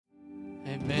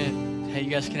Amen. Hey, you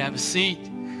guys can have a seat.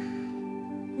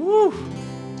 Woo!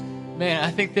 Man, I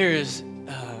think there is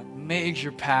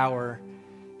major power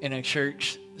in a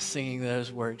church singing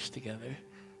those words together.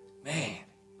 Man,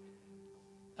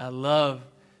 I love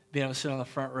being able to sit on the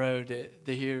front row to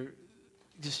hear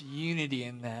just unity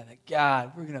in that. That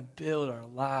God, we're going to build our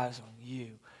lives on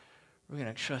you. We're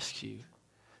going to trust you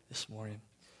this morning.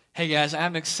 Hey guys,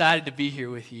 I'm excited to be here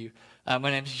with you.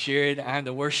 My name is Jared. I'm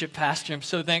the worship pastor. I'm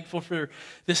so thankful for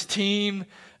this team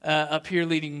up here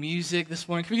leading music this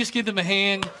morning. Can we just give them a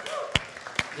hand?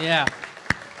 Yeah,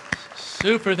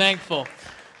 super thankful.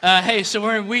 Hey, so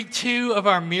we're in week 2 of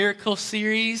our miracle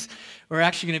series. We're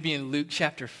actually going to be in Luke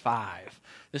chapter 5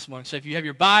 this morning. So if you have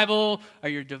your Bible or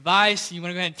your device, you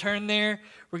want to go ahead and turn there.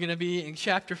 We're going to be in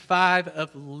chapter 5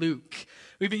 of Luke.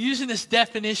 We've been using this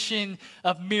definition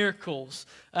of miracles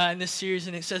in this series,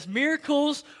 and it says,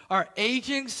 miracles are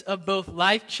agents of both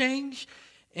life change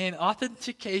and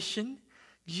authentication.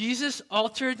 Jesus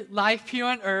altered life here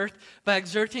on earth by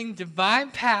exerting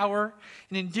divine power,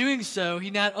 and in doing so,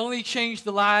 he not only changed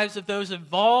the lives of those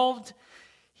involved,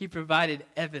 he provided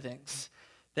evidence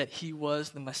that he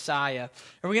was the Messiah.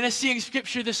 And we're going to see in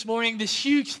Scripture this morning this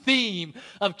huge theme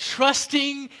of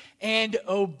trusting and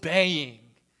obeying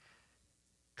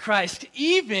Christ,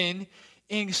 even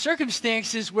in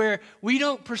circumstances where we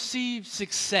don't perceive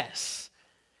success,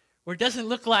 where it doesn't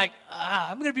look like,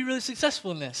 I'm going to be really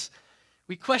successful in this.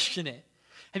 We question it.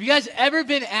 Have you guys ever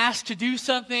been asked to do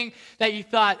something that you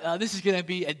thought, this is going to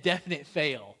be a definite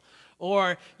fail?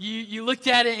 Or you looked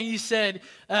at it and you said,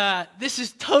 this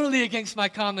is totally against my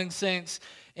common sense,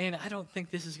 and I don't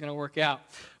think this is going to work out.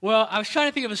 Well, I was trying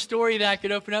to think of a story that I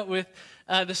could open up with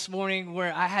this morning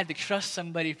where I had to trust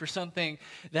somebody for something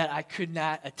that I could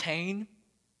not attain.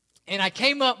 And I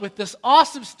came up with this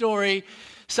awesome story,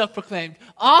 self-proclaimed,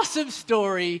 awesome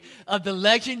story of the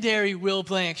legendary Will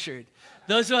Blanchard.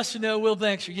 Those of us who know Will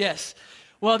Blanchard, yes.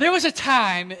 Well, there was a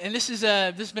time, and this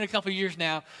has been a couple of years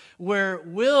now, where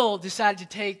Will decided to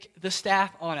take the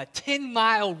staff on a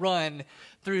 10-mile run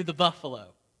through the buffalo.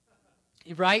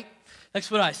 Right?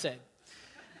 That's what I said.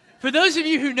 For those of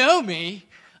you who know me,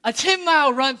 a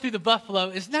 10-mile run through the buffalo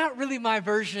is not really my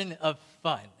version of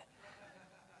fun.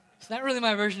 It's not really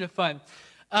my version of fun.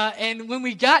 And when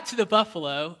we got to the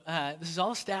buffalo, this is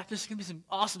all staff. This is going to be some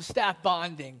awesome staff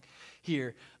bonding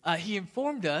here. He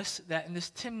informed us that in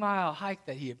this 10-mile hike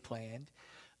that he had planned,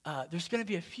 there's going to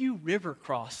be a few river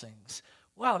crossings.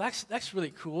 Wow, that's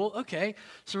really cool. Okay,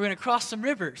 so we're going to cross some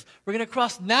rivers. We're going to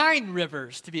cross 9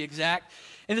 rivers, to be exact,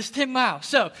 in this 10 miles.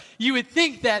 So you would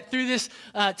think that through this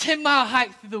 10-mile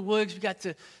hike through the woods, we got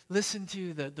to listen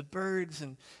to the birds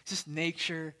and just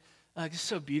nature, just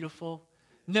so beautiful.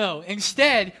 No,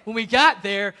 instead, when we got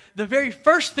there, the very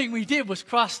first thing we did was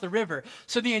cross the river.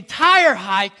 So the entire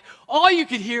hike, all you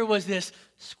could hear was this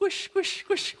squish, squish,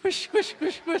 squish, squish, squish,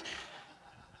 squish, squish.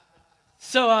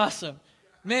 So awesome.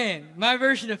 Man, my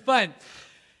version of fun.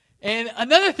 And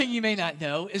another thing you may not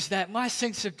know is that my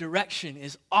sense of direction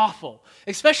is awful,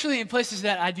 especially in places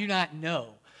that I do not know,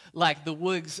 like the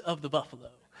woods of the buffalo.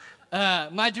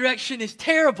 My direction is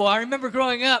terrible. I remember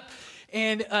growing up,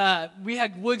 and we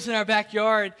had woods in our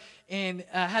backyard, and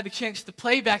I had the chance to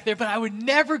play back there, but I would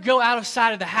never go out of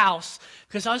sight of the house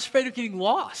because I was afraid of getting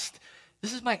lost.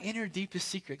 This is my inner deepest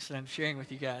secrets that I'm sharing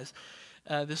with you guys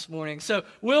this morning. So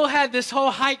Will had this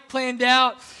whole hike planned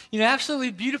out,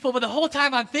 absolutely beautiful, but the whole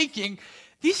time I'm thinking,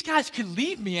 these guys could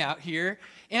leave me out here,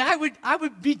 and I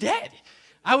would be dead.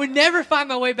 I would never find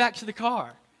my way back to the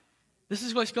car. This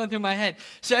is what's going through my head.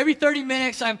 So every 30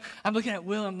 minutes, I'm looking at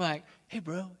Will, I'm like, hey,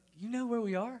 bro, you know where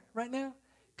we are right now?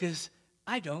 Because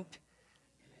I don't.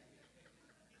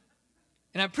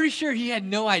 And I'm pretty sure he had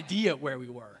no idea where we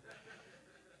were.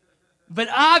 But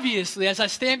obviously, as I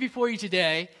stand before you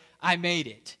today, I made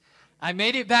it. I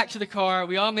made it back to the car.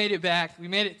 We all made it back. We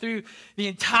made it through the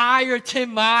entire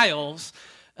 10 miles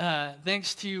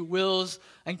thanks to Will's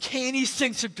uncanny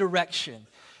sense of direction.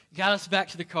 Got us back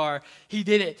to the car. He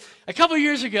did it. A couple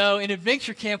years ago in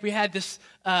Adventure Camp, we had this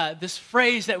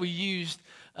phrase that we used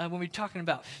when we were talking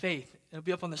about faith. It'll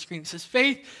be up on the screen. It says,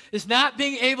 faith is not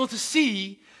being able to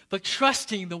see, but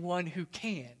trusting the one who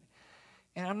can.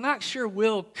 And I'm not sure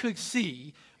Will could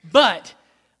see, but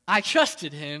I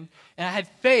trusted him, and I had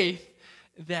faith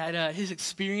that his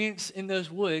experience in those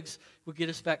woods would get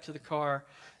us back to the car.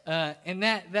 And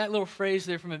that little phrase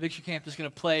there from Adventure Camp is going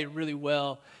to play really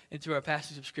well into our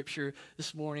passage of Scripture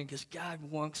this morning because God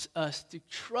wants us to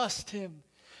trust him.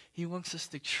 He wants us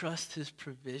to trust his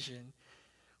provision.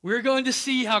 We're going to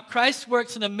see how Christ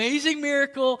works an amazing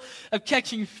miracle of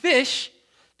catching fish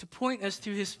to point us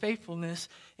to his faithfulness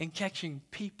in catching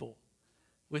people.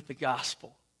 with the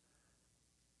gospel.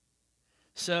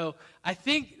 So I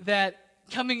think that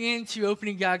coming into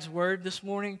opening God's word this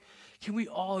morning, can we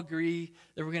all agree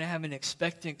that we're going to have an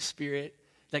expectant spirit,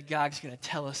 that God's going to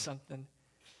tell us something?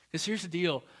 Because here's the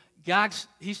deal.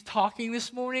 He's talking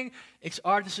this morning. It's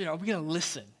our decision. Are we going to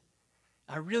listen?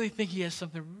 I really think he has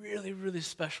something really, really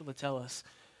special to tell us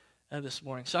this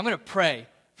morning. So I'm going to pray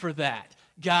for that.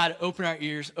 God, open our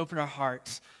ears, open our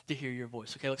hearts to hear your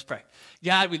voice. Okay, let's pray.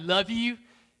 God, we love you.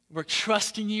 We're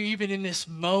trusting you even in this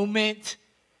moment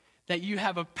that you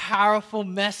have a powerful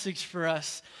message for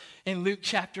us in Luke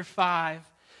chapter 5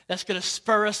 that's going to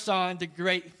spur us on to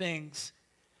great things,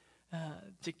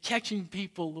 to catching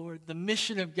people, Lord, the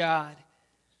mission of God.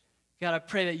 God, I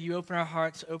pray that you open our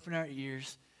hearts, open our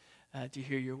ears to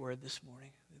hear your word this morning.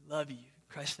 We love you.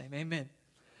 In Christ's name, amen.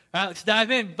 All right, let's dive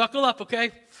in. Buckle up,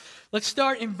 okay? Let's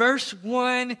start in verse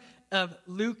 1 of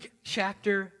Luke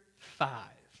chapter 5.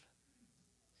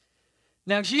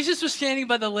 Now, Jesus was standing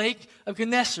by the lake of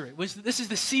Gennesaret. This is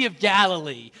the Sea of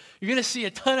Galilee. You're going to see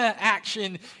a ton of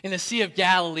action in the Sea of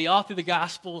Galilee all through the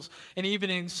Gospels and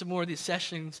even in some more of these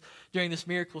sessions during this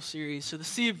miracle series. So the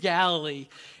Sea of Galilee.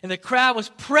 And the crowd was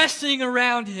pressing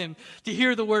around him to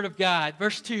hear the word of God.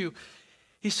 Verse 2,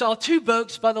 he saw 2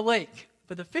 boats by the lake,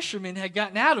 but the fishermen had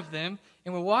gotten out of them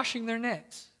and were washing their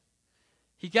nets.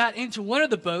 He got into one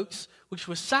of the boats, which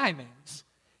was Simon's,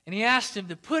 and he asked him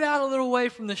to put out a little way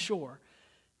from the shore.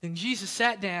 Then Jesus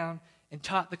sat down and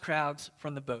taught the crowds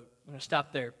from the boat. I'm going to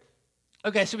stop there.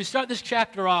 Okay, so we start this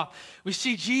chapter off. We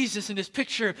see Jesus in this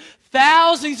picture,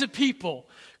 thousands of people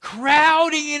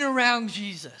crowding in around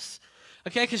Jesus.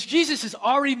 Okay, because Jesus has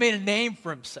already made a name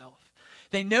for himself.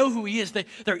 They know who he is.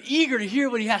 They're eager to hear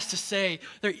what he has to say.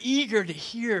 They're eager to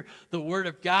hear the word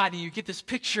of God. And you get this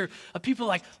picture of people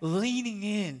like leaning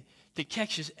in to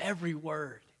catch his every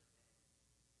word.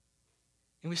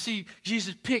 And we see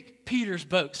Jesus pick Peter's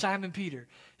boat, Simon Peter,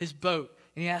 his boat,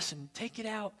 and he asks him, take it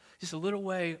out just a little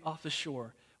way off the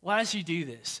shore. Why does he do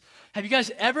this? Have you guys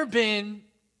ever been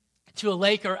to a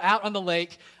lake or out on the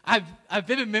lake? I've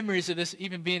vivid memories of this,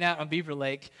 even being out on Beaver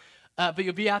Lake. But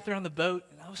you'll be out there on the boat,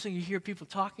 and all of a sudden you hear people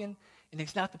talking, and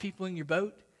it's not the people in your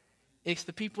boat. It's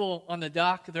the people on the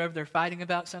dock. They're fighting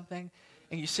about something.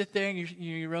 And you sit there and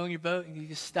you're rowing your boat and you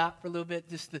just stop for a little bit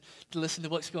just to listen to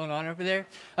what's going on over there.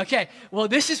 Okay, well,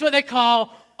 this is what they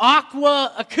call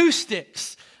aqua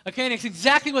acoustics. Okay, and it's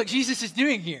exactly what Jesus is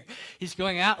doing here. He's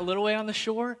going out a little way on the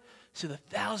shore so the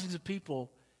thousands of people,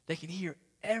 they can hear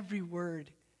every word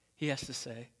he has to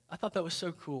say. I thought that was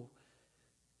so cool.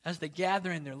 As they gather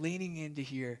and they're leaning in to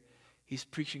hear, he's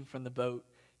preaching from the boat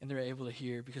and they're able to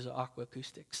hear because of aqua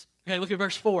acoustics. Okay, look at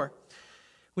verse 4.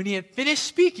 When he had finished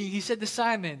speaking, he said to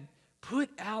Simon, put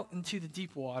out into the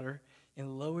deep water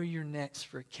and lower your nets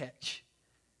for a catch.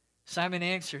 Simon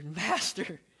answered,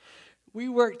 Master, we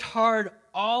worked hard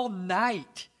all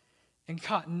night and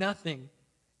caught nothing,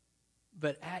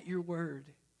 but at your word,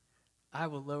 I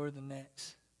will lower the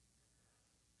nets.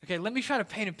 Okay, let me try to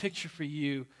paint a picture for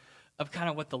you of kind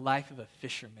of what the life of a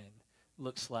fisherman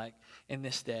looks like in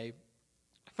this day.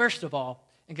 First of all,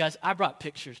 and guys, I brought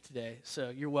pictures today, so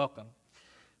you're welcome.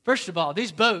 First of all,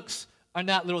 these boats are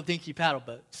not little dinky paddle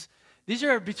boats. These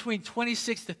are between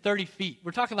 26 to 30 feet.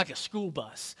 We're talking like a school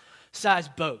bus size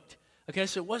boat. Okay,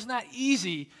 so it was not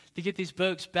easy to get these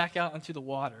boats back out onto the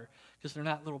water because they're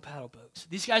not little paddle boats.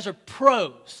 These guys are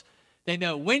pros. They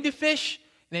know when to fish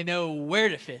and they know where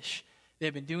to fish.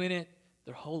 They've been doing it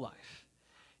their whole life.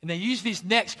 And they use these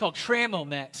nets called trammel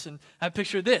nets. And I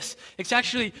picture this. It's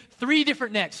actually 3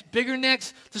 different nets, bigger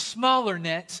nets to smaller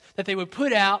nets that they would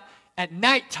put out at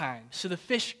nighttime so the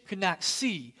fish could not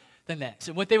see the nets.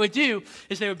 And what they would do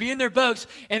is they would be in their boats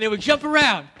and they would jump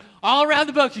around, all around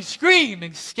the boat, and scream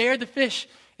and scare the fish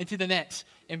into the nets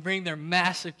and bring their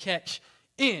massive catch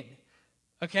in.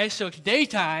 Okay, so it's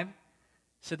daytime,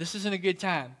 so this isn't a good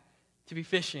time to be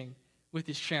fishing with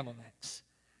these trammel nets.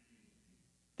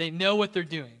 They know what they're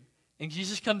doing. And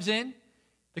Jesus comes in,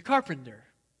 the carpenter,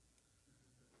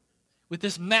 with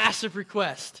this massive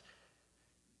request.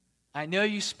 I know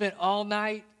you spent all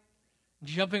night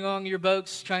jumping on your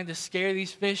boats trying to scare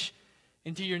these fish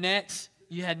into your nets.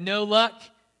 You had no luck.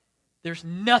 There's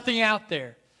nothing out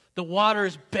there. The water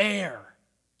is bare.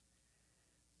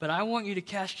 But I want you to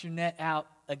cast your net out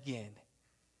again.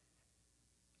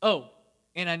 Oh,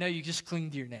 and I know you just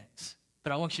cleaned your nets,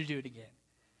 but I want you to do it again.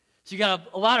 So you got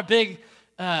a lot of big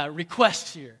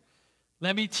requests here.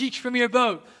 Let me teach from your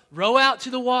boat. Row out to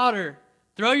the water.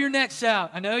 Throw your nets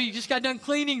out. I know you just got done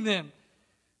cleaning them.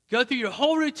 Go through your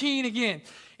whole routine again.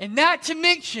 And not to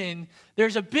mention,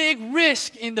 there's a big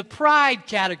risk in the pride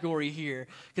category here.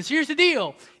 Because here's the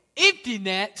deal. Empty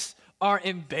nets are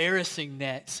embarrassing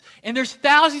nets. And there's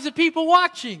thousands of people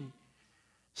watching.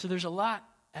 So there's a lot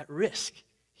at risk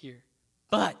here.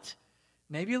 But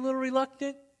maybe a little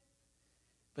reluctant,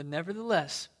 but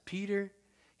nevertheless, Peter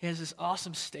has this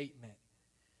awesome statement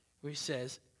where he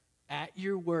says, "At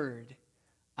your word,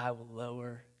 I will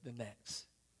lower the nets."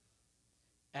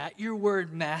 At your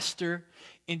word, Master,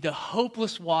 into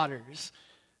hopeless waters,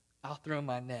 I'll throw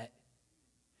my net.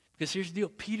 Because here's the deal.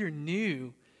 Peter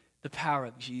knew the power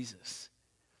of Jesus.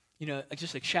 You know,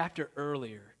 just a chapter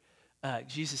earlier,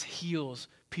 Jesus heals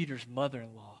Peter's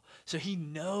mother-in-law. So he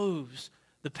knows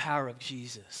the power of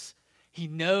Jesus. He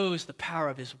knows the power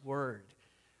of his word,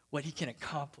 what he can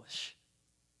accomplish.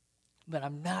 But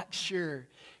I'm not sure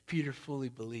Peter fully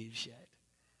believes yet.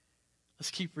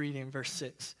 Let's keep reading verse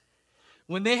 6.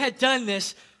 When they had done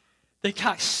this, they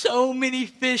caught so many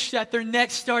fish that their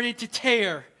nets started to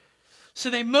tear. So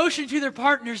they motioned to their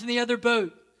partners in the other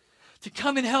boat to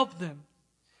come and help them.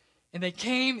 And they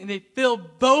came and they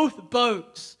filled both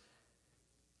boats,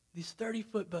 these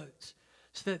 30-foot boats,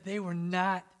 so that they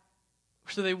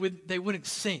wouldn't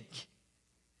sink.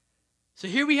 So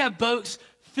here we have boats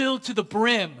filled to the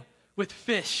brim with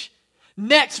fish,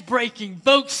 nets breaking,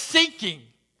 boats sinking.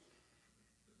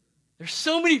 There's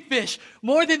so many fish,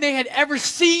 more than they had ever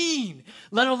seen,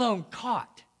 let alone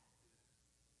caught.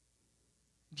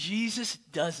 Jesus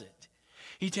does it.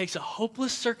 He takes a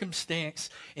hopeless circumstance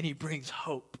and he brings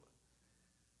hope.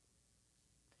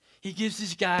 He gives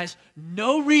these guys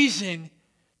no reason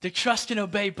to trust and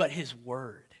obey but his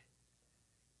word.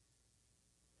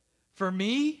 For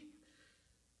me,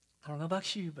 I don't know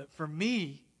about you, but for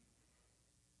me,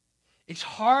 it's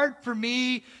hard for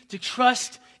me to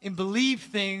trust and believe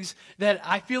things that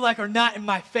I feel like are not in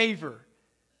my favor.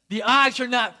 The odds are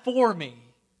not for me.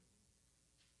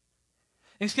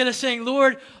 Instead of saying,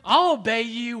 Lord, I'll obey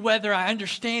you whether I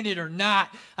understand it or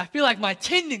not, I feel like my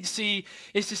tendency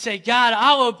is to say, God,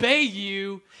 I'll obey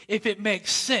you if it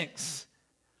makes sense.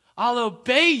 I'll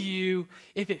obey you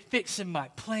if it fits in my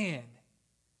plan.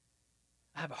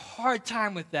 I have a hard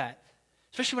time with that,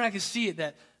 especially when I can see it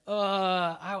that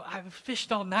I've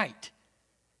fished all night,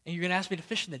 and you're going to ask me to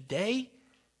fish in the day?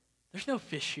 There's no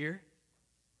fish here.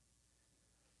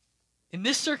 In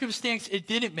this circumstance, it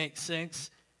didn't make sense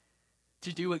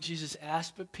to do what Jesus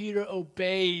asked, but Peter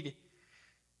obeyed.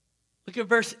 Look at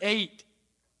verse 8.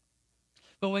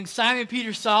 But when Simon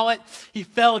Peter saw it, he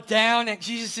fell down at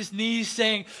Jesus' knees,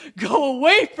 saying, "Go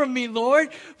away from me,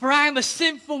 Lord, for I am a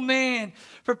sinful man."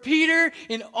 For Peter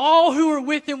and all who were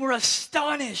with him were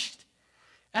astonished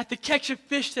at the catch of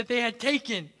fish that they had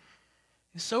taken.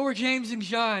 And so were James and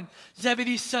John,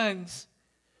 Zebedee's sons,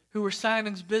 who were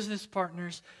Simon's business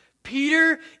partners.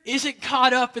 Peter isn't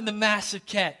caught up in the massive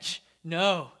catch.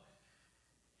 No.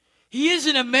 He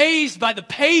isn't amazed by the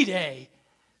payday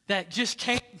that just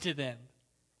came to them.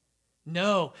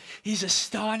 No, he's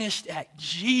astonished at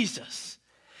Jesus.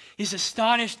 He's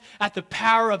astonished at the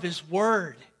power of his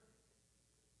word.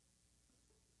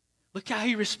 Look how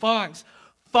he responds,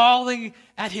 falling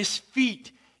at his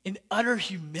feet in utter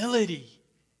humility.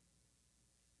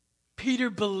 Peter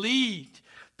believed.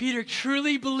 Peter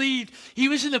truly believed he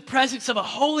was in the presence of a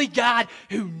holy God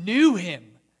who knew him.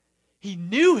 He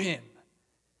knew him.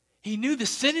 He knew the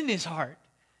sin in his heart.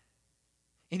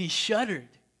 And he shuddered.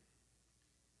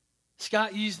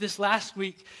 Scott used this last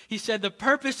week. He said the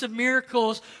purpose of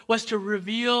miracles was to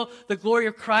reveal the glory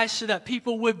of Christ so that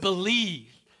people would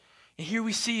believe. And here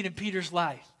we see it in Peter's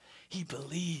life. He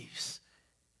believes.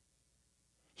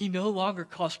 He no longer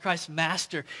calls Christ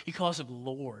Master. He calls him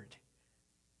Lord.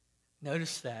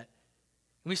 Notice that.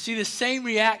 We see the same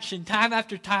reaction time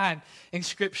after time in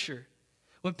Scripture.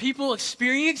 When people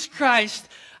experience Christ,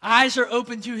 eyes are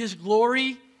open to his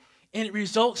glory, and it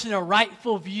results in a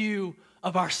rightful view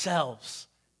of ourselves.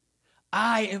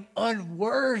 I am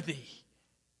unworthy.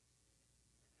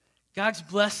 God's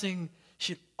blessing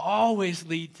should always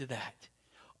lead to that.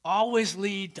 Always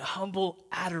lead to humble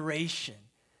adoration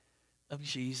of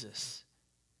Jesus.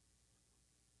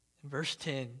 In verse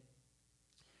 10,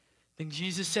 then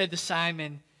Jesus said to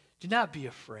Simon, "Do not be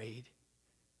afraid.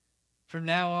 From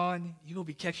now on, you will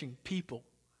be catching people."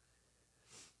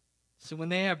 So when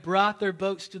they had brought their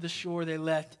boats to the shore, they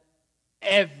left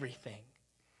everything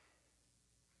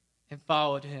and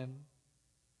followed him.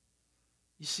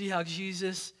 You see how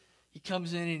Jesus, he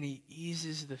comes in and he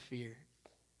eases the fear.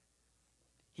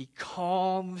 He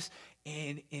calms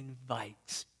and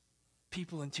invites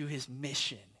people into his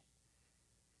mission.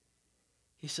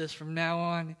 He says, from now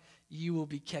on, you will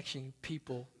be catching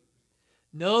people.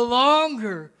 No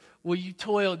longer will you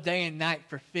toil day and night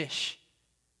for fish.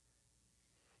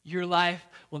 Your life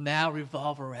will now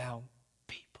revolve around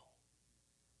people.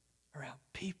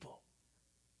 people.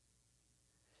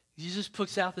 Jesus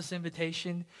puts out this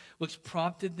invitation, which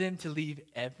prompted them to leave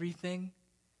everything,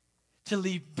 to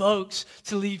leave boats,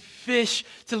 to leave fish,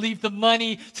 to leave the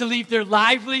money, to leave their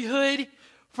livelihood.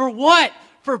 For what?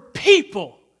 For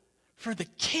people, for the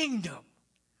kingdom.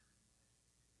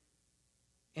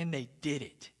 And they did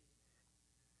it.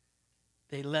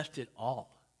 They left it all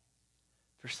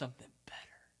for something better.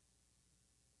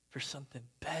 For something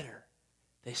better.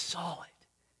 They saw it.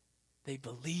 They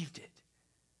believed it.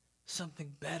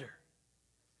 Something better.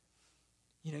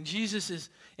 You know, Jesus is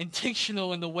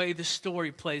intentional in the way the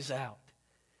story plays out.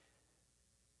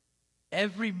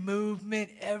 Every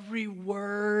movement, every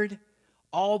word,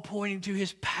 all pointing to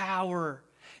his power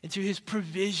and to his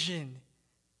provision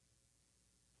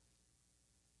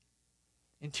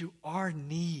and to our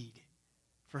need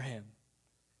for him.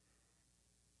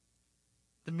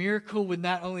 The miracle would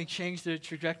not only change the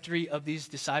trajectory of these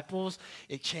disciples,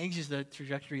 it changes the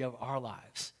trajectory of our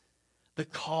lives. The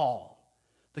call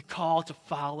to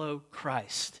follow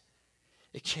Christ.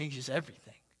 It changes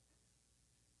everything.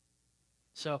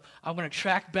 So I want to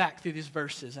track back through these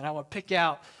verses, and I want to pick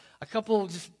out a couple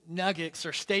of just nuggets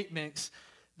or statements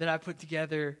that I put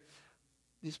together,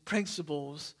 these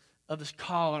principles of this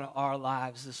call in our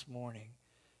lives this morning.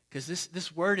 Because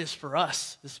this word is for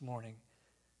us this morning.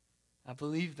 I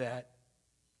believe that.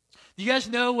 Do you guys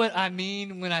know what I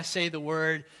mean when I say the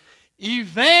word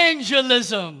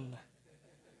evangelism?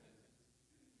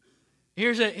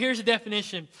 Here's a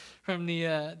definition from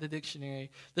the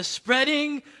dictionary. The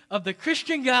spreading of the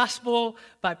Christian gospel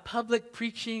by public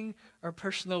preaching or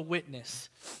personal witness.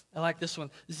 I like this one.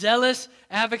 Zealous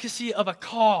advocacy of a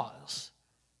cause.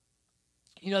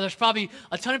 You know, there's probably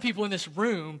a ton of people in this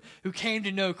room who came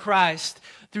to know Christ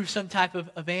through some type of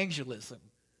evangelism.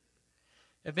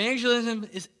 Evangelism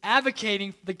is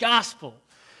advocating the gospel.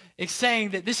 It's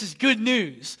saying that this is good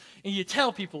news, and you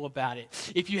tell people about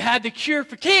it. If you had the cure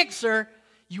for cancer,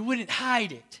 you wouldn't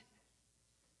hide it.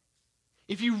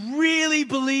 If you really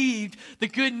believed the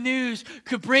good news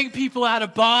could bring people out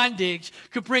of bondage,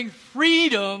 could bring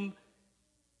freedom,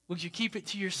 would you keep it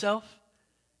to yourself?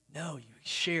 No, you would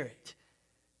share it.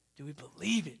 Do we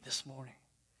believe it this morning?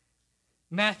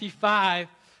 Matthew 5,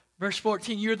 verse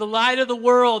 14, you're the light of the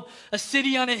world, a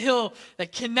city on a hill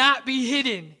that cannot be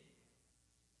hidden.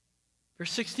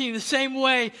 Verse 16, the same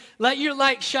way, let your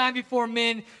light shine before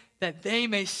men that they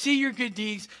may see your good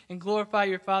deeds and glorify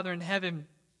your Father in heaven.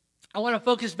 I want to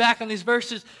focus back on these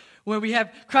verses where we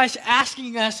have Christ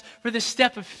asking us for this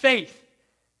step of faith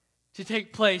to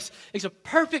take place. It's a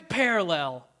perfect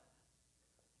parallel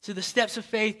to the steps of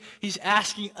faith he's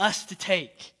asking us to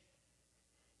take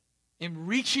in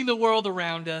reaching the world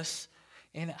around us.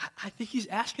 And I think he's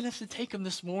asking us to take them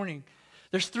this morning.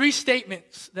 There's 3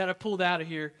 statements that I pulled out of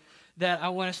here that I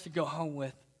want us to go home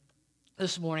with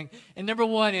this morning. And number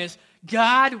 1 is,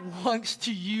 God wants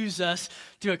to use us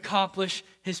to accomplish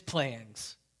his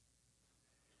plans.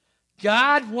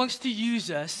 God wants to use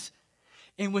us,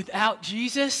 and without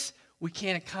Jesus, we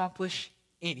can't accomplish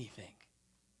anything.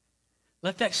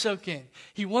 Let that soak in.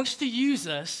 He wants to use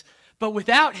us, but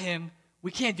without him,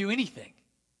 we can't do anything.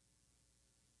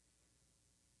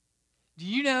 Do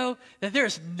you know that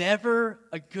there's never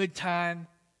a good time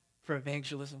for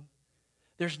evangelism?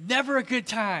 There's never a good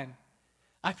time.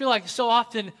 I feel like so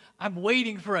often I'm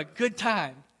waiting for a good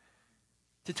time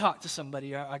to talk to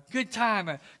somebody, or a good time,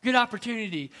 a good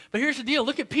opportunity. But here's the deal.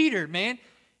 Look at Peter, man.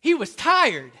 He was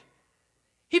tired.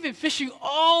 He'd been fishing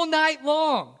all night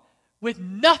long with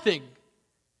nothing.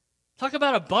 Talk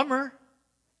about a bummer.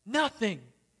 Nothing.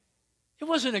 It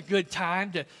wasn't a good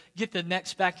time to get the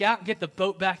nets back out and get the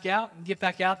boat back out and get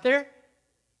back out there.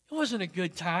 It wasn't a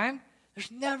good time.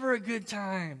 There's never a good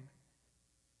time.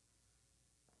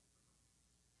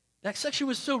 That section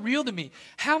was so real to me.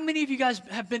 How many of you guys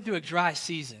have been through a dry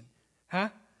season? Huh?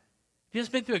 Have you guys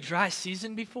been through a dry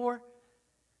season before?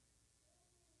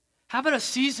 How about a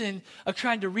season of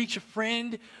trying to reach a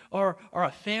friend or a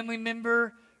family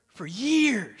member for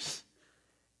years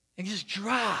and just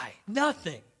dry,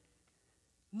 nothing,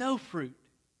 no fruit?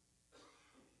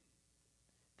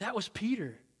 That was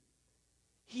Peter.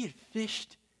 He had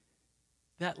fished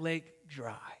that lake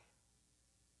dry.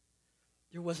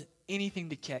 There wasn't anything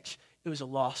to catch. It was a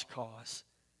lost cause.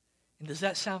 And does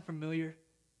that sound familiar?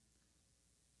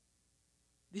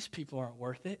 These people aren't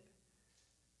worth it.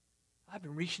 I've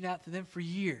been reaching out to them for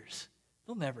years.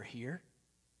 They'll never hear.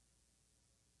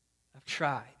 I've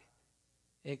tried.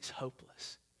 It's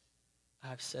hopeless.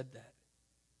 I've said that.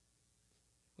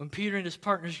 When Peter and his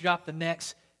partners dropped the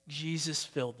nets, Jesus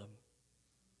filled them.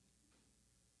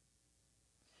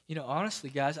 You know, honestly,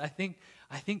 guys, I think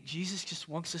I think Jesus just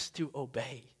wants us to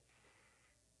obey.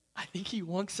 I think he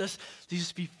wants us to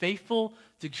just be faithful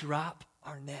to drop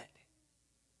our net.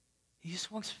 He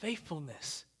just wants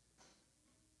faithfulness.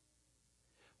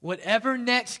 Whatever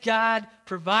nets God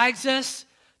provides us,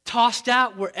 tossed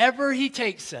out wherever he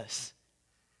takes us.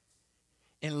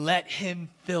 And let him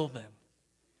fill them.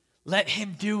 Let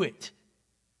him do it.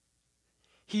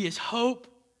 He is hope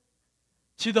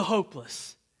to the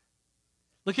hopeless.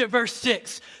 Look at verse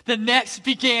 6. The nets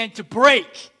began to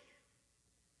break.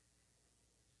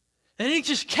 They didn't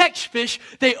just catch fish,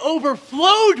 they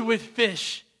overflowed with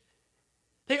fish.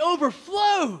 They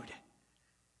overflowed.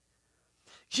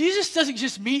 Jesus doesn't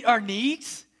just meet our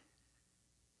needs.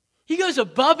 He goes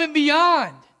above and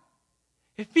beyond.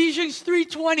 Ephesians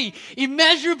 3:20,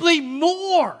 immeasurably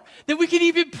more than we can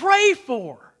even pray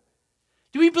for.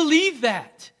 Do we believe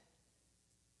that?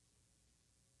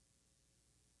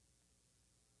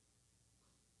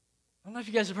 I don't know if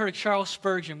you guys have heard of Charles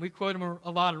Spurgeon. We quote him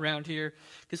a lot around here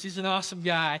because he's an awesome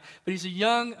guy. But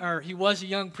he was a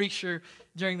young preacher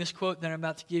during this quote that I'm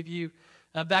about to give you.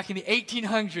 Back in the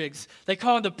 1800s. They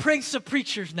call him the Prince of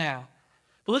Preachers now.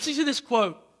 But listen to this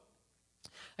quote.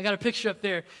 I got a picture up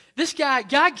there. This guy,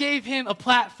 God gave him a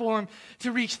platform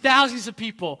to reach thousands of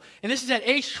people. And this is at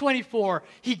age 24.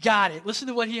 He got it. Listen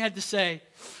to what he had to say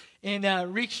in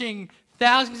reaching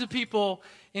thousands of people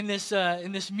in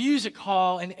this music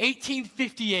hall in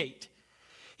 1858.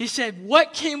 He said,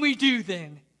 "What can we do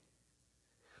then?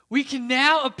 We can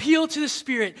now appeal to the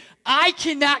Spirit. I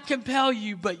cannot compel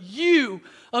you, but you,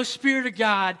 O Spirit of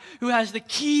God, who has the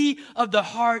key of the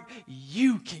heart,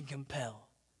 you can compel."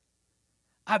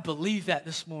 I believe that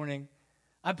this morning.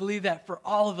 I believe that for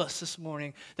all of us this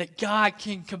morning, that God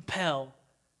can compel.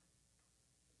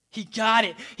 He got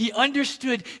it. He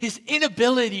understood his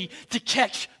inability to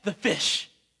catch the fish.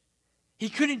 He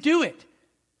couldn't do it.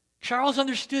 Charles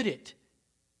understood it.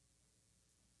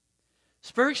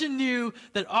 Spurgeon knew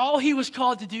that all he was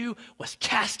called to do was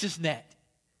cast his net.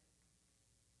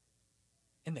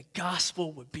 And the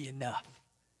gospel would be enough.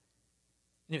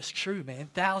 And it was true, man.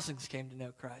 Thousands came to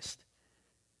know Christ.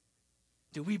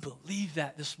 Do we believe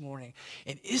that this morning?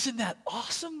 And isn't that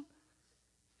awesome?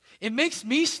 It makes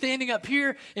me standing up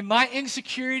here in my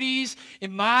insecurities,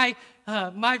 in my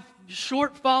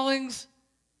shortfallings,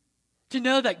 to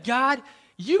know that God,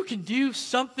 you can do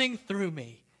something through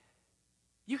me.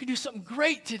 You can do something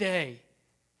great today.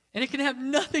 And it can have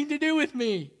nothing to do with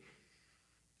me.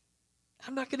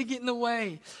 I'm not going to get in the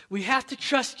way. We have to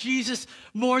trust Jesus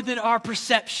more than our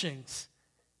perceptions.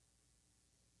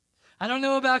 I don't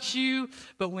know about you,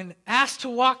 but when asked to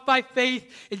walk by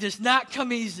faith, it does not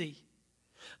come easy.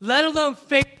 Let alone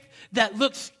faith that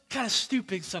looks kind of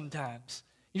stupid sometimes.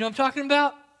 You know what I'm talking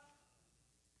about?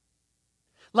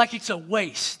 Like it's a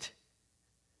waste.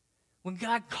 When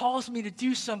God calls me to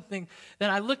do something that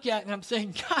I look at and I'm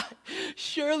saying, God,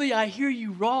 surely I hear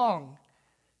you wrong.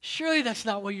 Surely that's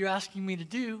not what you're asking me to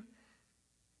do.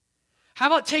 How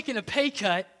about taking a pay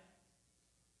cut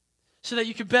so that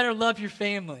you can better love your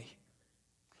family?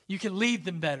 You can lead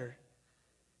them better.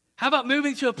 How about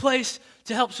moving to a place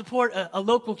to help support a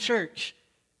local church?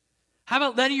 How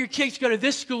about letting your kids go to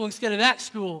this school instead of that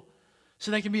school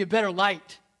so they can be a better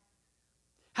light?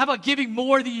 How about giving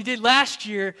more than you did last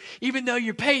year, even though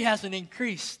your pay hasn't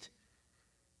increased?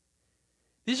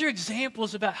 These are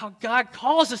examples about how God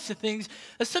calls us to things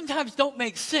that sometimes don't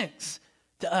make sense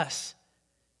to us.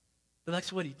 But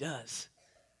that's what he does.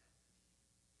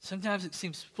 Sometimes it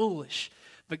seems foolish,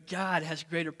 but God has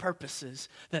greater purposes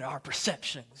than our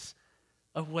perceptions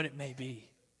of what it may be.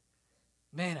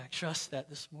 Man, I trust that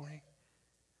this morning.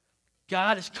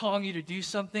 God is calling you to do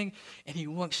something, and he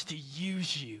wants to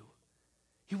use you.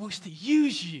 He wants to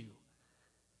use you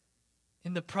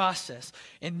in the process.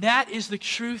 And that is the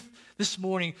truth this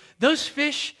morning. Those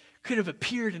fish could have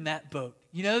appeared in that boat.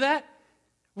 You know that?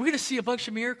 We're going to see a bunch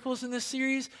of miracles in this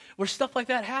series where stuff like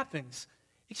that happens.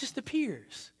 It just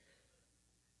appears.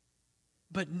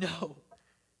 But no.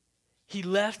 He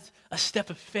left a step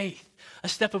of faith, a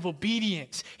step of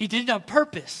obedience. He did it on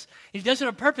purpose. He does it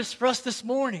on purpose for us this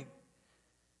morning.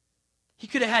 He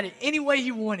could have had it any way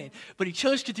he wanted, but he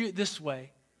chose to do it this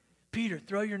way. Peter,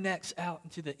 throw your nets out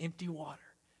into the empty water.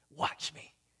 Watch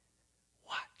me.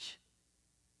 Watch.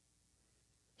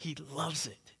 He loves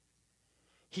it.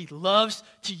 He loves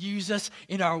to use us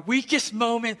in our weakest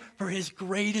moment for his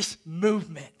greatest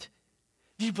movement.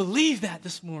 Do you believe that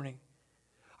this morning?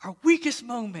 Our weakest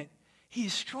moment, he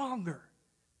is stronger.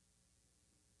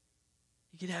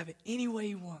 He can have it any way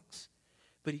he wants,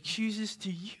 but he chooses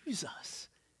to use us.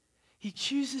 He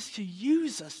chooses to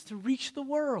use us to reach the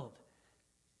world.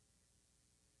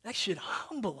 That should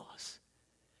humble us.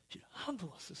 should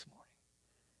humble us this morning.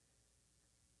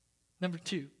 Number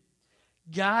 2,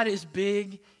 God is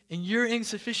big, and your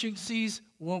insufficiencies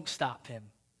won't stop him.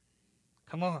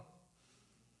 Come on.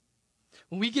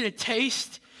 When we get a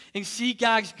taste and see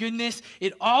God's goodness,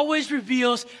 it always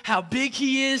reveals how big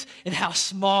he is and how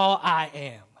small I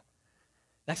am.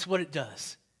 That's what it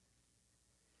does.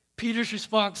 Peter's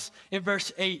response in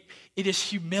verse 8, it is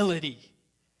humility.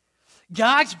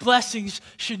 God's blessings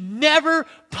should never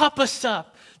puff us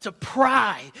up to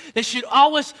pride. They should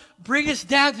always bring us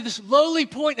down to this lowly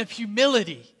point of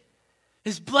humility.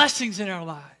 His blessings in our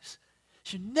lives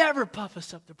should never puff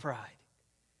us up to pride.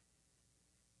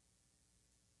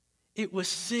 It was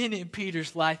sin in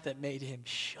Peter's life that made him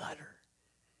shudder.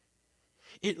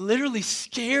 It literally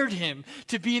scared him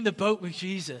to be in the boat with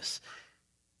Jesus.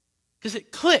 Because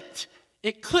it clicked.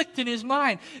 It clicked in his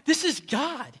mind. This is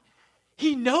God.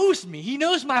 He knows me. He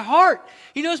knows my heart.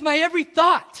 He knows my every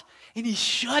thought. And he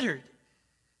shuddered.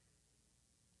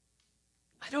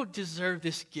 I don't deserve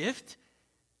this gift.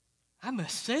 I'm a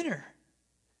sinner.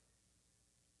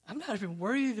 I'm not even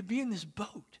worthy to be in this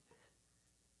boat.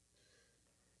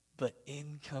 But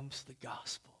in comes the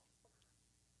gospel.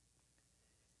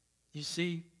 You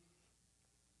see,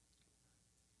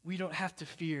 we don't have to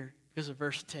fear because of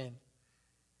verse 10.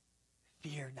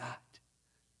 Fear not.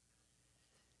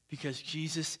 Because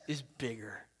Jesus is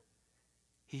bigger.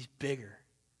 He's bigger.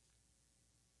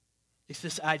 It's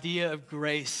this idea of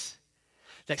grace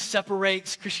that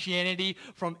separates Christianity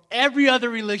from every other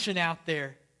religion out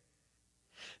there.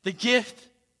 The gift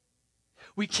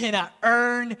we cannot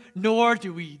earn, nor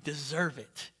do we deserve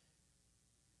it.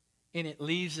 And it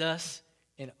leaves us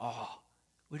in awe.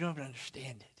 We don't even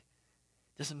understand it.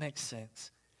 It doesn't make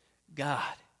sense.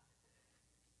 God,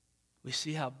 we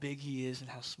see how big he is and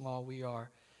how small we are.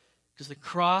 Because the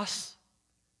cross,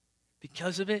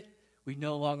 because of it, we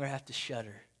no longer have to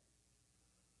shudder.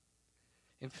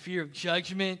 In fear of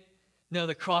judgment, no,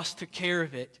 the cross took care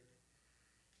of it.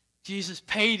 Jesus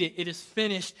paid it. It is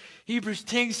finished. Hebrews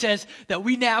 10 says that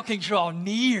we now can draw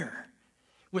near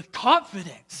with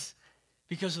confidence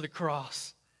because of the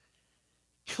cross.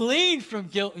 Clean from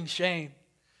guilt and shame.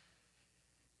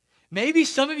 Maybe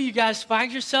some of you guys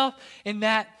find yourself in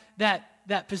that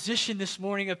position this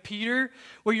morning of Peter,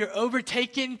 where you're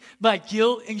overtaken by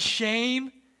guilt and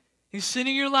shame and sin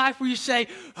in your life, where you say,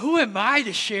 who am I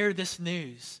to share this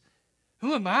news?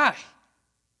 Who am I?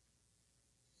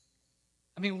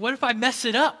 I mean, what if I mess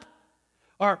it up?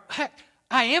 Or, heck,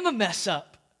 I am a mess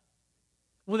up.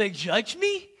 Will they judge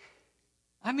me?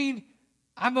 I mean,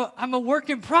 I'm a work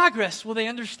in progress. Will they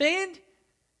understand?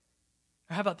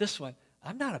 Or how about this one?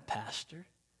 I'm not a pastor.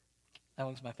 That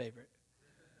one's my favorite.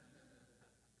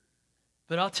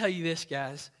 But I'll tell you this,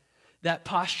 guys. That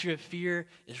posture of fear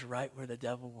is right where the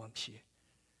devil wants you.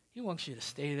 He wants you to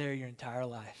stay there your entire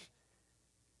life.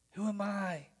 Who am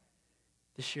I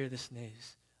to share this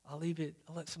news? I'll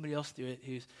let somebody else do it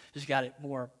who's got it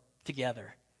more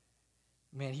together.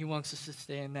 Man, he wants us to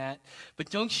stay in that. But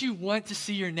don't you want to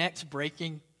see your necks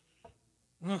breaking?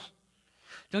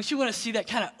 Don't you want to see that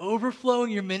kind of overflow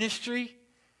in your ministry?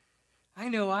 I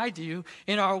know I do.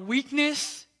 In our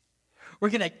weakness, we're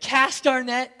going to cast our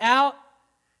net out,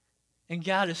 and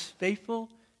God is faithful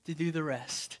to do the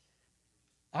rest.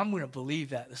 I'm going to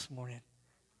believe that this morning.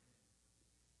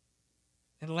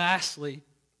 And lastly,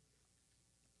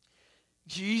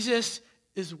 Jesus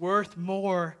is worth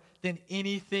more than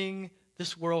anything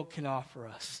this world can offer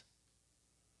us.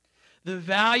 The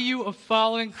value of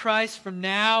following Christ from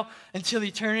now until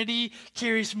eternity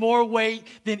carries more weight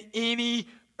than any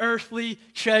earthly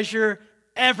treasure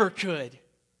ever could.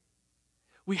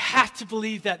 We have to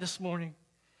believe that this morning.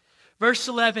 Verse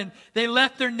 11, they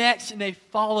left their nets and they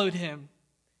followed him.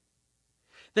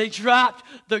 They dropped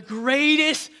the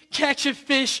greatest catch of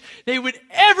fish they would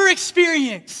ever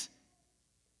experience.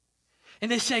 And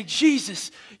they say,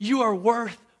 Jesus, you are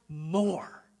worth more.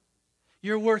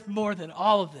 You're worth more than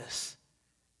all of this.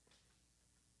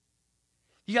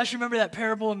 You guys remember that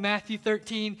parable in Matthew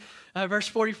 13, verse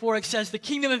 44? It says, the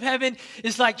kingdom of heaven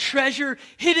is like treasure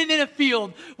hidden in a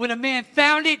field. When a man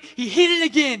found it, he hid it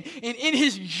again. And in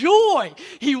his joy,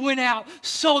 he went out,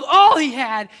 sold all he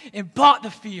had, and bought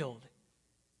the field.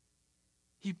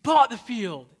 He bought the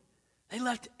field. They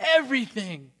left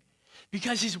everything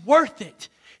because he's worth it.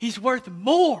 He's worth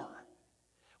more.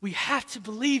 We have to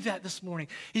believe that this morning.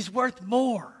 He's worth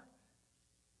more.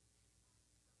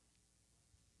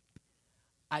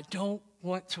 I don't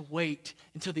want to wait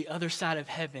until the other side of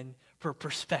heaven for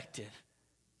perspective.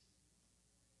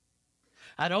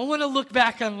 I don't want to look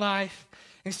back on life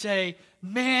and say,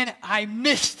 man, I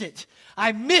missed it.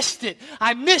 I missed it.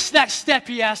 I missed that step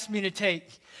he asked me to take.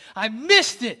 I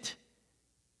missed it.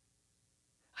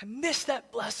 I missed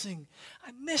that blessing.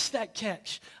 I missed that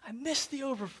catch. I missed the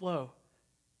overflow.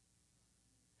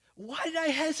 Why did I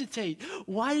hesitate?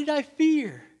 Why did I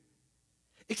fear?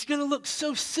 It's going to look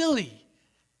so silly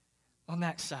on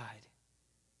that side.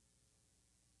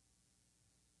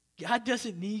 God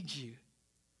doesn't need you,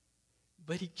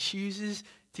 but he chooses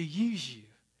to use you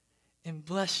and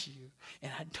bless you,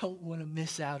 and I don't want to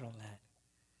miss out on that.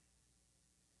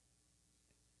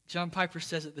 John Piper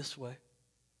says it this way.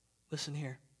 Listen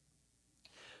here.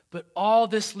 But all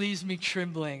this leaves me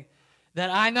trembling, that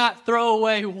I not throw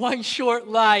away one short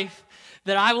life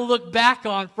that I will look back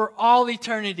on for all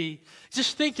eternity.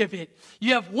 Just think of it.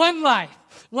 You have one life,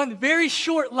 one very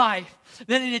short life,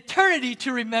 then an eternity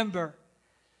to remember.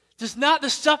 Does not the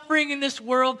suffering in this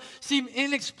world seem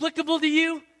inexplicable to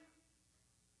you?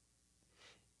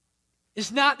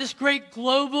 Is not this great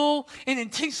global and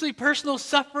intensely personal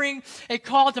suffering a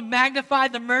call to magnify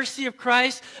the mercy of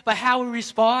Christ by how we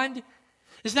respond?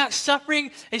 Is not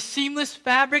suffering a seamless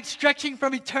fabric stretching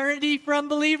from eternity for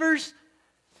unbelievers?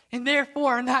 And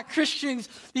therefore, are not Christians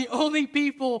the only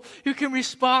people who can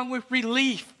respond with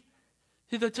relief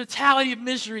to the totality of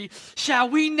misery? Shall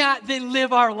we not then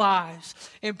live our lives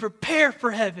and prepare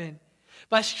for heaven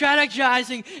by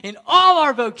strategizing in all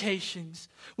our vocations,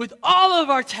 with all of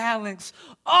our talents,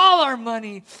 all our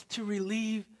money, to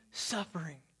relieve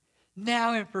suffering,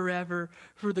 now and forever,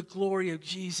 for the glory of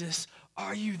Jesus?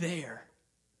 Are you there?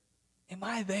 Am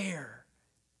I there?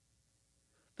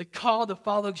 The call to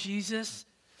follow Jesus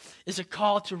is a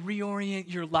call to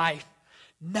reorient your life,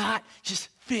 not just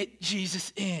fit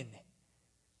Jesus in.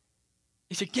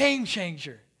 It's a game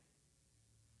changer.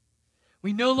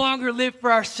 We no longer live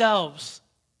for ourselves.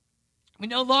 We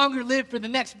no longer live for the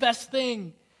next best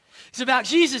thing. It's about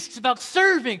Jesus. It's about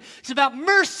serving. It's about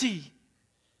mercy.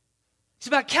 It's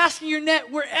about casting your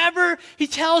net wherever he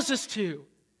tells us to.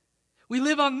 We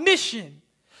live on mission.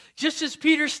 Just as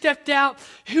Peter stepped out,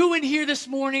 who in here this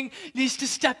morning needs to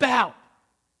step out?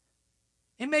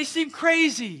 It may seem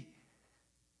crazy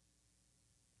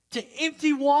to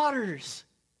empty waters.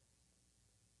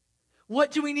 What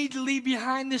do we need to leave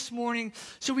behind this morning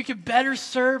so we can better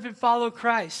serve and follow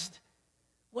Christ?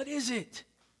 What is it?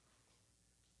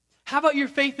 How about your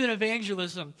faith in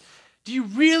evangelism? Do you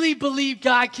really believe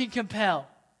God can compel?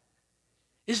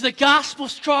 Is the gospel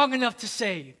strong enough to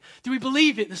save? Do we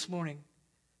believe it this morning?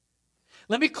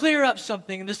 Let me clear up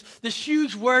something in this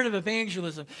huge word of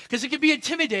evangelism, because it can be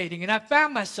intimidating, and I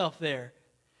found myself there.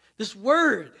 This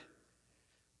word.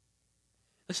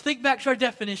 Let's think back to our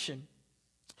definition.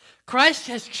 Christ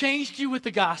has changed you with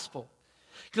the gospel.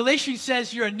 Galatians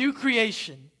says you're a new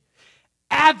creation.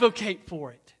 Advocate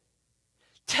for it.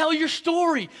 Tell your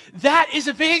story. That is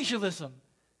evangelism.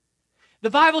 The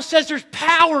Bible says there's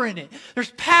power in it.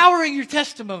 There's power in your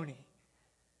testimony.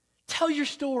 Tell your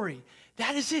story.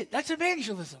 That is it. That's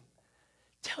evangelism.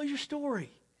 Tell your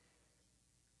story.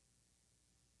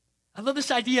 I love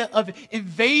this idea of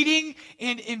invading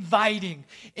and inviting.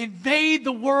 Invade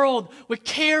the world with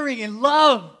caring and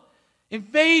love.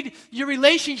 Invade your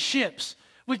relationships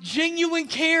with genuine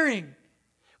caring,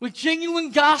 with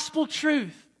genuine gospel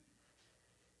truth.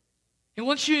 And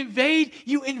once you invade,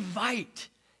 you invite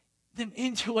them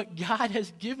into what God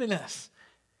has given us.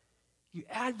 You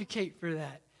advocate for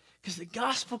that. Because the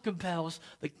gospel compels,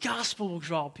 the gospel will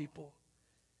draw people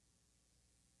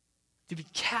to be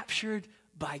captured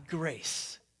by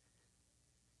grace.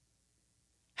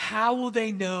 How will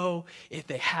they know if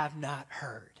they have not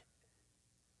heard?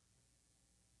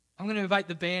 I'm going to invite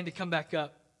the band to come back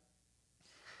up.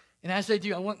 And as they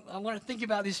do, I want to think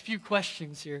about these few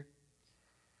questions here.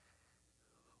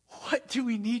 What do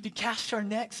we need to cast our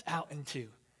nets out into?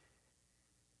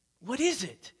 What is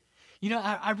it? You know,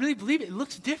 I really believe it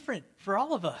looks different for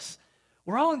all of us.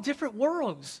 We're all in different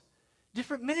worlds,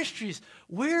 different ministries.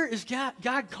 Where is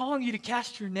God calling you to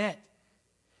cast your net?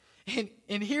 And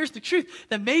here's the truth,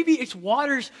 that maybe it's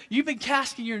waters you've been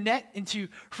casting your net into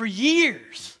for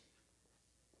years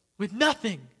with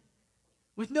nothing,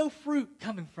 with no fruit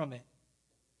coming from it.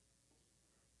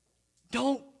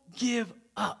 Don't give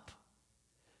up.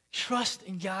 Trust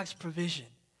in God's provision.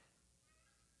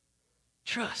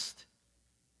 Trust.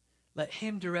 Let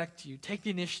him direct you. Take the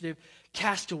initiative.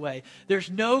 Cast away. There's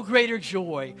no greater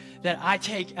joy that I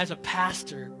take as a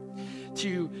pastor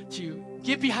to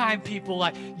get behind people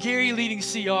like Gary leading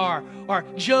CR, or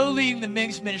Joe leading the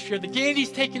men's ministry, or the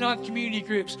Gandhis taking on community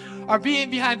groups, or being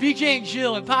behind BJ and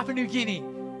Jill in Papua New Guinea.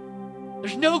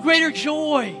 There's no greater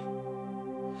joy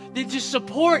than to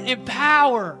support,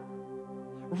 empower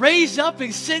raise up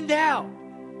and send out.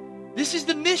 This is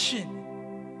the mission.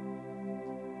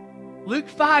 Luke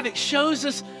 5, it shows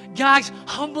us God's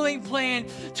humbling plan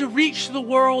to reach the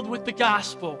world with the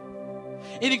gospel.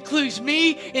 It includes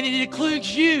me and it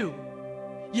includes you.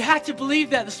 You have to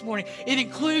believe that this morning. It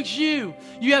includes you.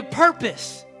 You have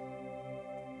purpose.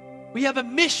 We have a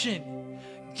mission.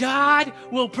 God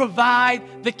will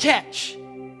provide the catch.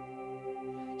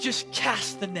 Just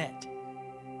cast the net.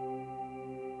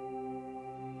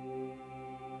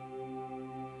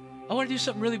 I want to do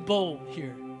something really bold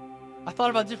here. I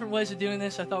thought about different ways of doing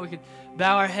this. I thought we could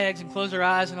bow our heads and close our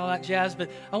eyes and all that jazz,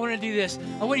 but I want to do this.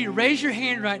 I want you to raise your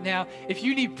hand right now if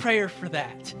you need prayer for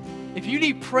that. If you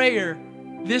need prayer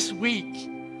this week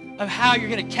of how you're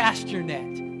going to cast your net.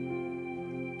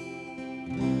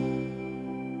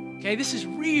 Okay, this is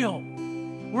real.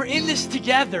 We're in this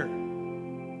together.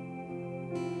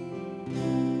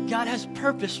 God has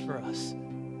purpose for us.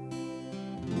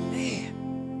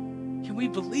 Man, can we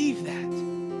believe that?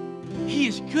 He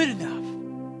is good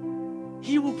enough.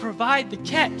 He will provide the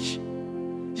catch.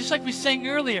 Just like we sang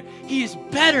earlier, He is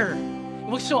better.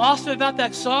 And what's so awesome about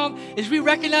that song is we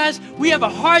recognize we have a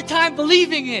hard time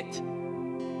believing it.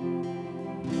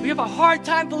 We have a hard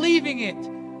time believing it.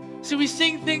 So we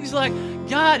sing things like,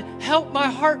 God, help my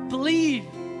heart believe.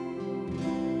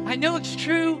 I know it's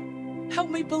true. Help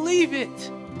me believe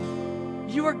it.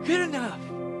 You are good enough.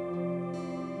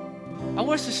 I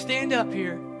want us to stand up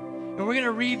here and we're going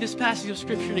to read this passage of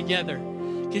Scripture together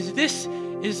because this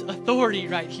is authority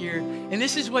right here. And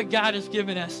this is what God has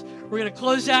given us. We're going to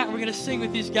close out and we're going to sing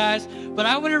with these guys. But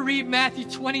I want to read Matthew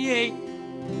 28,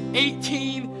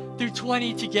 18 through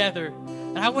 20 together.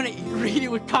 And I want to read it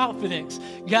with confidence.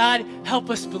 God, help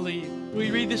us believe. Will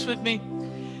you read this with me?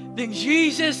 Then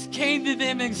Jesus came to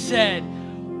them and said,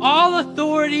 all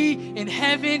authority in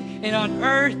heaven and on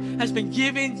earth has been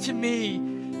given to me.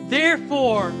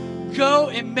 Therefore, go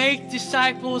and make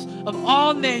disciples of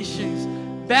all nations,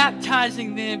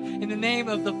 baptizing them in the name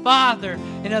of the Father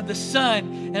and of the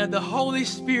Son and of the Holy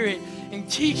Spirit, and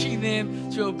teaching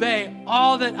them to obey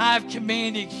all that I've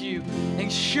commanded you.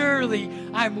 And surely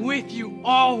I'm with you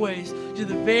always to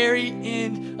the very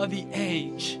end of the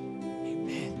age.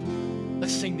 Amen.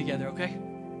 Let's sing together, okay?